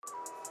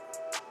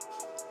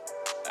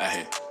Yeah.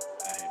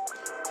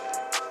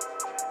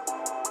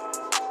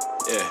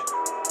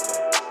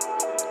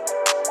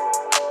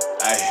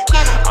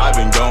 I've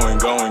been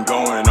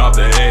going off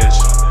the edge.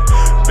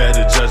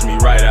 Better judge me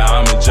right or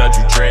I'ma judge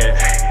you dread.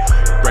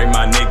 Break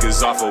my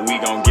niggas off or we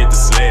gon' get the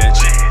sledge.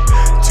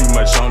 Too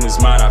much on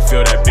his mind, I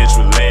feel that bitch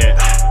with lead.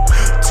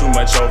 Too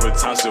much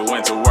overtime, so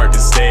went to work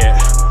instead.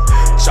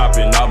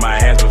 Chopping off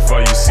my hands before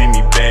you see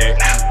me beg.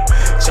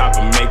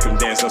 Chopper make him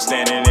dance, I'm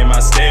standing in my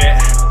stead.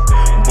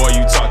 Boy,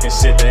 you talking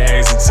shit, the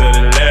exit to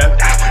the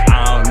left.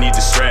 I don't need the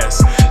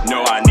stress,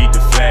 no, I need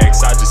the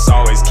flex. I just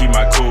always keep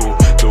my cool.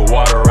 The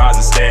water rise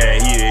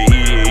instead, heat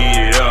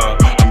it up.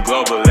 I'm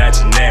global at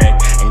your neck.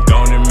 And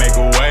gonna make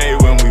a way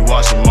when we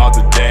wash them off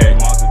the deck.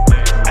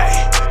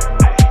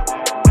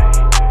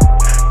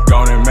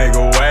 Gonna make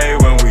a way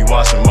when we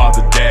wash them off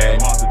the deck.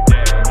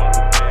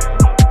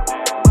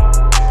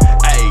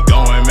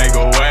 Gonna make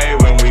a way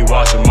when we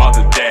wash them off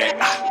the deck.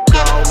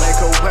 Gonna make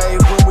a way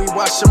when we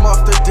wash them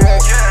off the deck.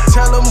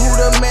 Tell them who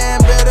the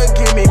man, better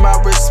give me my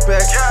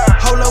respect.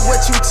 Hold up,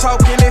 what you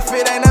talking if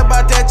it ain't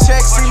about that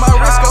check? See my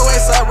wrist go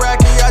ASAP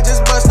Rocky, I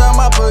just bust out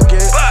my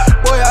baguette.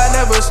 Boy, I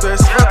never stress,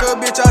 fuck a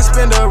bitch, I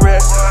spend a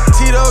rest.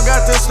 Tito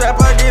got the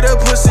strap, I get a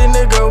pussy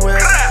nigga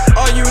wet.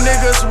 All you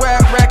niggas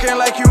racking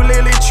like you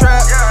Lily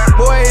Trap.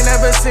 Boy, ain't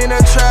never seen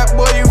a trap,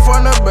 boy, you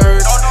from the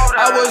birds.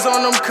 I was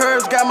on them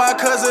curves, got my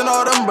cousin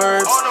all them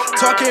birds.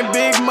 Talking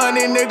big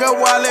money, nigga,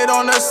 wallet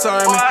on the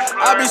sermon.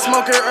 I be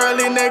smoking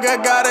early, nigga,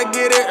 gotta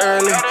get it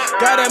early.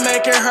 Gotta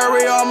make it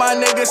hurry, all my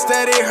niggas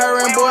steady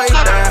hurrying, boy,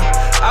 damn.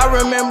 I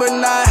remember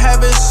not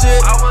having shit,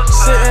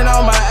 sitting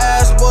on my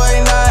ass, boy,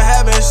 not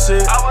having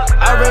shit.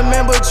 I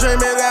remember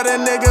dreaming that a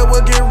nigga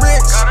would get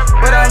rich,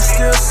 but I'm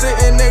still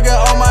sitting, nigga,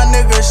 on my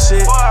nigga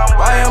shit.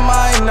 Why am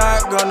I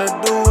not gonna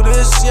do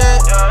this yet?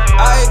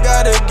 I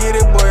gotta get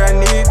it, boy, I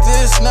need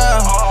this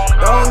now.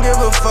 Don't give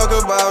a fuck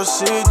about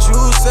shit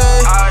you say.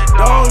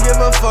 Don't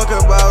give a fuck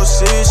about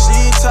shit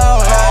she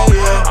talk,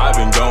 yeah. I've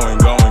been going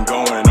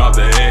off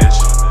the edge.